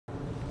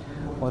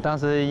我当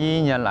时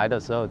11年来的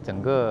时候，整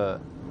个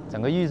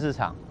预制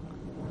厂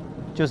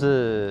就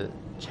是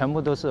全部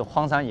都是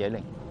荒山野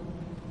岭，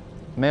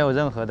没有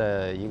任何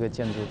的一个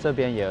建筑，这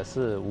边也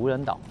是无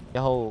人岛。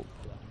然后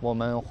我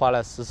们花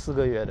了14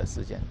个月的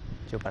时间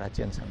就把它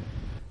建成了。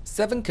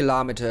 7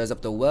 kilometers of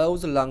the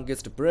world's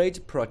longest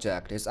bridge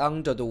project is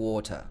under the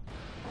water.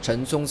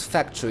 Chen Zong's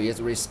factory is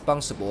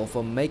responsible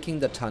for making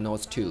the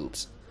tunnel's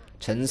tubes.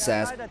 Chen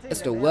says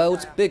it's the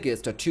world's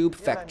biggest tube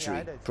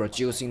factory,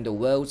 producing the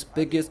world's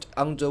biggest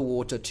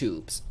underwater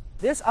tubes.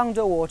 This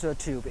underwater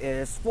tube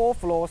is 4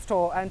 floors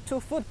tall and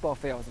 2 football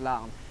fields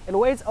long. It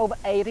weighs over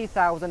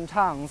 80,000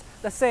 tons,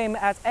 the same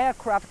as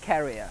aircraft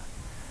carrier.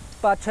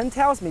 But Chen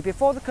tells me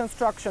before the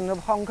construction of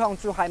Hong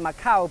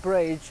Kong-Zhuhai-Macao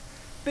Bridge,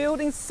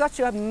 building such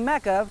a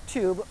mega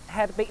tube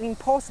had been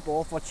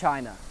impossible for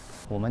China.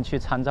 我们去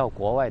参照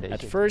国外的。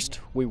 At first,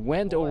 we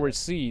went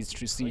overseas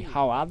to see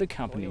how other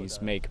companies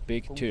make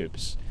big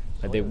tubes,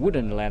 but they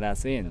wouldn't let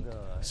us in.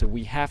 So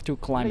we have to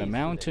climb a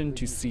mountain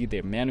to see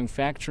their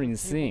manufacturing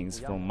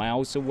scenes from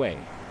miles away.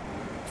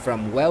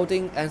 From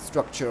welding and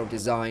structural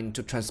design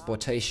to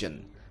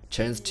transportation,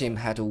 Chen's team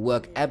had to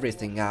work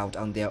everything out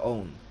on their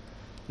own.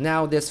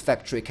 Now this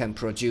factory can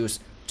produce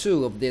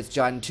 2 of these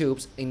giant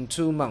tubes in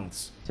 2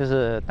 months. 就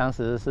是当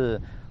时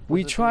是。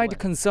 We tried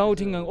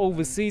consulting an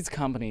overseas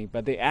company,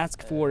 but they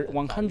asked for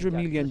 100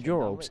 million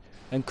euros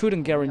and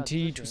couldn't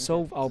guarantee to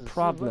solve our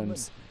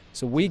problems.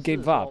 So we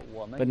gave up.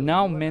 But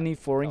now many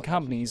foreign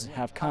companies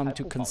have come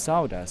to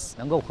consult us.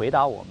 能够回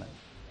答我们。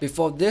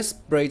 Before this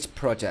bridge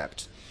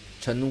project,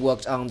 Chen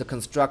worked on the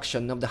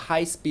construction of the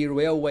high-speed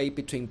railway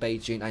between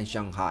Beijing and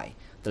Shanghai,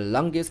 the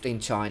longest in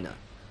China.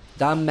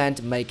 That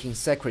meant making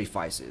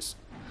sacrifices.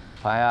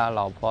 孩啊，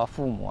老婆、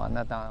父母啊，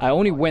那当然。 I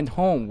only went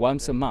home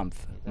once a month.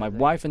 My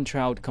wife and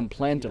child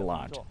complained a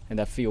lot,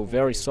 and I feel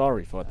very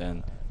sorry for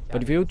them.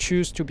 But if you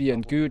choose to be a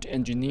good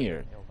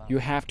engineer, you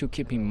have to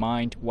keep in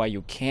mind why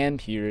you came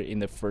here in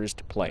the first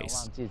place.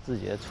 忘记自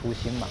己的初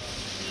心嘛。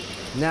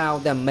 Now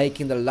they're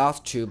making the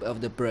last tube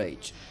of the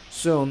bridge.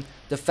 Soon,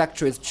 the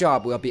factory's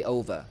job will be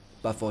over.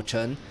 But for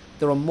Chen,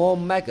 there are more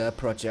mega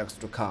projects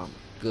to come.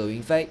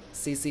 Yunfei,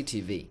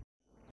 CCTV.